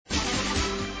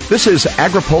This is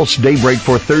AgriPulse Daybreak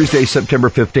for Thursday, September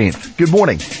 15th. Good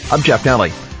morning. I'm Jeff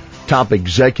Nally. Top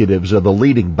executives of the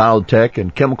leading biotech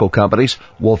and chemical companies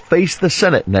will face the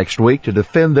Senate next week to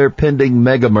defend their pending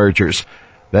mega mergers.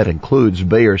 That includes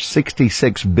Bayer's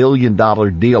 $66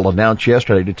 billion deal announced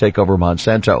yesterday to take over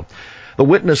Monsanto. The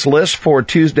witness list for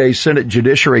Tuesday's Senate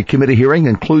Judiciary Committee hearing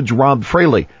includes Rob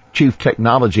Fraley, Chief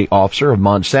Technology Officer of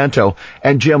Monsanto,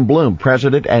 and Jim Bloom,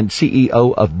 President and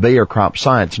CEO of Bayer Crop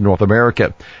Science North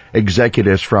America.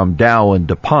 Executives from Dow and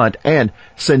DuPont and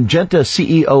Syngenta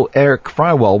CEO Eric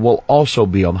Frywell will also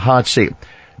be on the hot seat.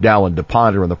 Dow and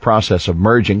DuPont are in the process of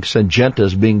merging. Syngenta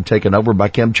is being taken over by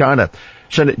ChemChina.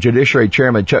 Senate Judiciary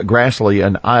Chairman Chuck Grassley,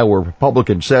 an Iowa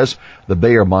Republican, says the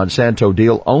Bayer-Monsanto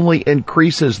deal only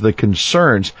increases the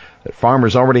concerns that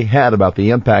farmers already had about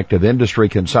the impact of industry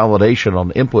consolidation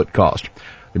on input cost.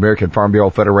 The American Farm Bureau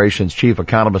Federation's chief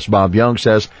economist Bob Young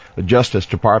says the Justice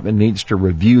Department needs to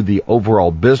review the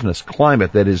overall business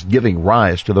climate that is giving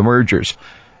rise to the mergers.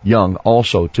 Young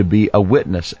also to be a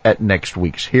witness at next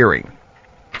week's hearing.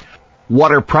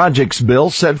 Water projects bill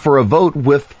set for a vote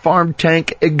with farm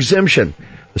tank exemption.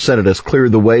 The Senate has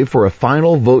cleared the way for a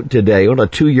final vote today on a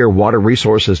 2-year water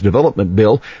resources development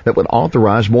bill that would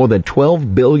authorize more than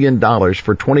 $12 billion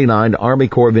for 29 Army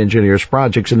Corps of Engineers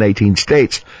projects in 18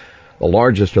 states. The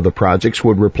largest of the projects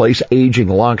would replace aging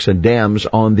locks and dams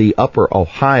on the upper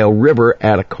Ohio River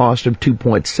at a cost of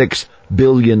 $2.6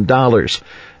 billion.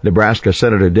 Nebraska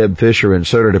Senator Deb Fischer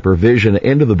inserted a provision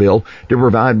into the bill to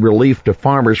provide relief to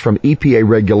farmers from EPA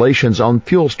regulations on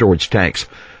fuel storage tanks.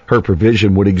 Her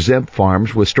provision would exempt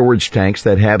farms with storage tanks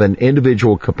that have an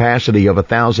individual capacity of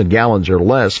 1,000 gallons or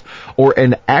less, or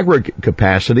an aggregate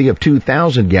capacity of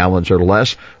 2,000 gallons or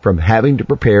less, from having to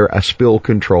prepare a spill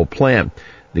control plan.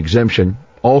 The exemption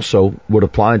also would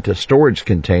apply to storage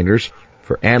containers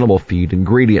for animal feed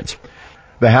ingredients.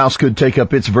 The House could take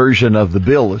up its version of the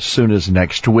bill as soon as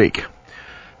next week.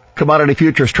 Commodity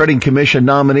Futures Trading Commission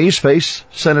nominees face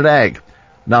Senate Ag.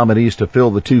 Nominees to fill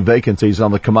the 2 vacancies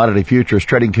on the Commodity Futures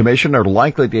Trading Commission are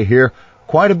likely to hear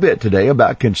quite a bit today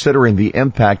about considering the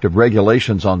impact of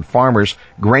regulations on farmers,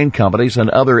 grain companies,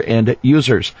 and other end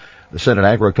users. The Senate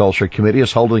Agriculture Committee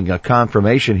is holding a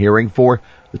confirmation hearing for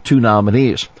the 2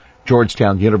 nominees,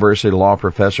 Georgetown University law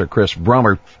professor Chris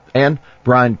Brummer and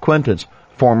Brian Quintens,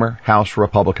 former House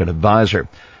Republican advisor.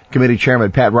 Committee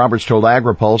Chairman Pat Roberts told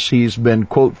AgriPulse he's been,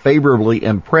 quote, favorably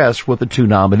impressed with the 2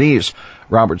 nominees.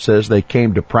 Roberts says they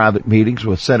came to private meetings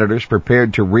with senators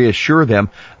prepared to reassure them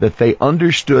that they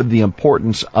understood the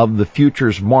importance of the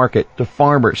futures market to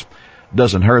farmers.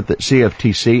 Doesn't hurt that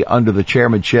CFTC, under the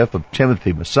chairmanship of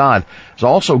Timothy Masad, has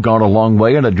also gone a long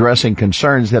way in addressing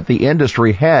concerns that the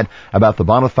industry had about the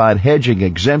bona fide hedging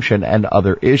exemption and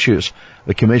other issues.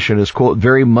 The commission is, quote,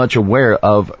 very much aware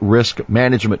of risk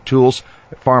management tools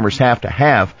that farmers have to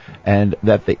have, and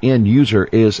that the end user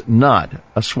is not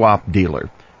a swap dealer.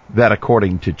 That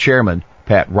according to Chairman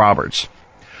Pat Roberts.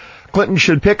 Clinton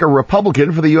should pick a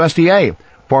Republican for the USDA.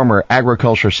 Former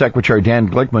Agriculture Secretary Dan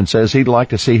Glickman says he'd like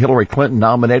to see Hillary Clinton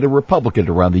nominate a Republican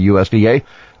to run the USDA,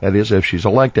 that is, if she's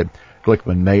elected.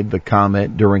 Glickman made the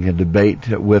comment during a debate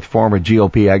with former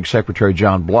GOP Ag Secretary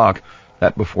John Block,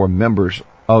 that before members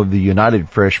of the United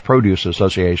Fresh Produce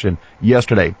Association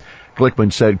yesterday.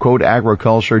 Glickman said, quote,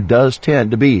 agriculture does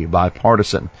tend to be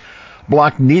bipartisan.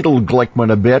 Block needled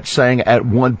Glickman a bit, saying at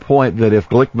one point that if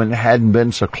Glickman hadn't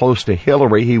been so close to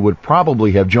Hillary, he would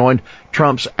probably have joined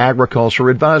Trump's agriculture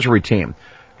advisory team.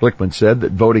 Glickman said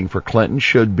that voting for Clinton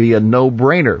should be a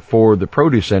no-brainer for the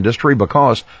produce industry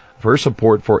because of her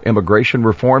support for immigration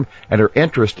reform and her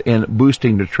interest in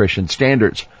boosting nutrition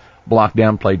standards. Block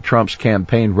downplayed Trump's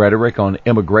campaign rhetoric on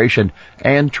immigration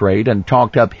and trade and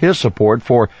talked up his support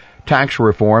for tax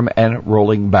reform and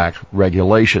rolling back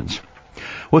regulations.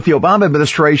 With the Obama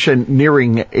administration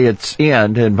nearing its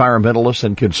end, environmentalists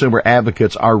and consumer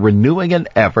advocates are renewing an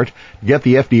effort to get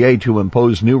the FDA to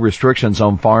impose new restrictions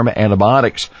on farm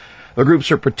antibiotics. The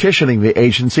groups are petitioning the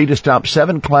agency to stop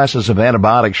 7 classes of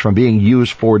antibiotics from being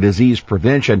used for disease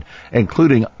prevention,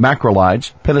 including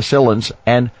macrolides, penicillins,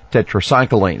 and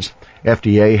tetracyclines.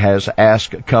 FDA has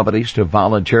asked companies to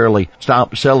voluntarily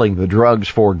stop selling the drugs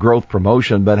for growth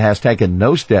promotion, but has taken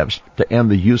no steps to end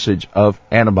the usage of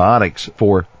antibiotics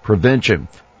for prevention.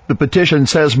 The petition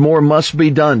says more must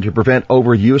be done to prevent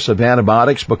overuse of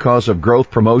antibiotics because of growth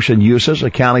promotion uses,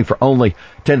 accounting for only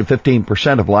 10 to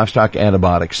 15% of livestock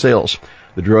antibiotic sales.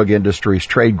 The drug industry's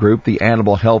trade group, the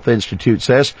Animal Health Institute,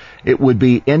 says it would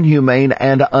be inhumane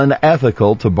and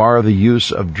unethical to bar the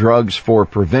use of drugs for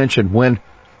prevention when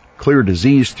clear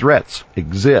disease threats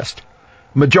exist.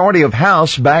 Majority of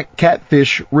House back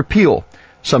catfish repeal.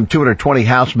 Some 220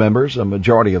 House members, a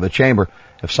majority of the chamber,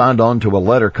 have signed on to a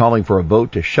letter calling for a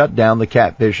vote to shut down the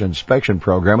catfish inspection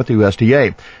program at the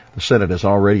USDA. The Senate has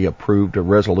already approved a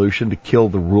resolution to kill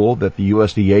the rule that the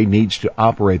USDA needs to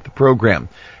operate the program.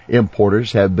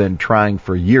 Importers have been trying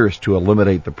for years to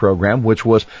eliminate the program, which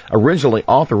was originally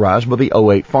authorized by the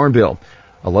 '08 Farm Bill.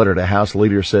 A letter to House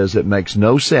leaders says it makes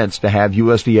no sense to have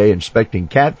USDA inspecting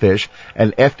catfish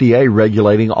and FDA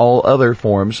regulating all other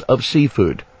forms of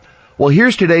seafood. Well,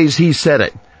 here's today's He Said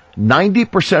It.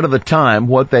 90% of the time,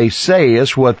 what they say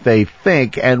is what they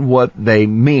think and what they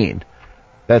mean.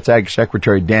 That's Ag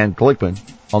Secretary Dan Glickman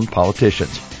on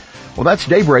politicians. Well, that's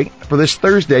Daybreak for this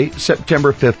Thursday,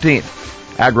 September 15th.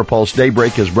 AgriPulse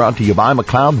Daybreak is brought to you by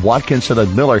McLeod,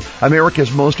 Watkinson & Miller,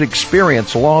 America's most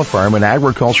experienced law firm in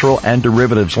agricultural and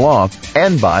derivatives law,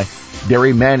 and by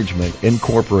Dairy Management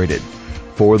Incorporated.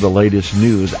 For the latest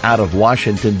news out of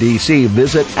Washington, D.C.,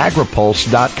 visit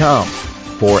agripulse.com.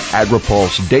 For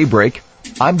AgriPulse Daybreak,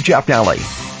 I'm Jeff Nally.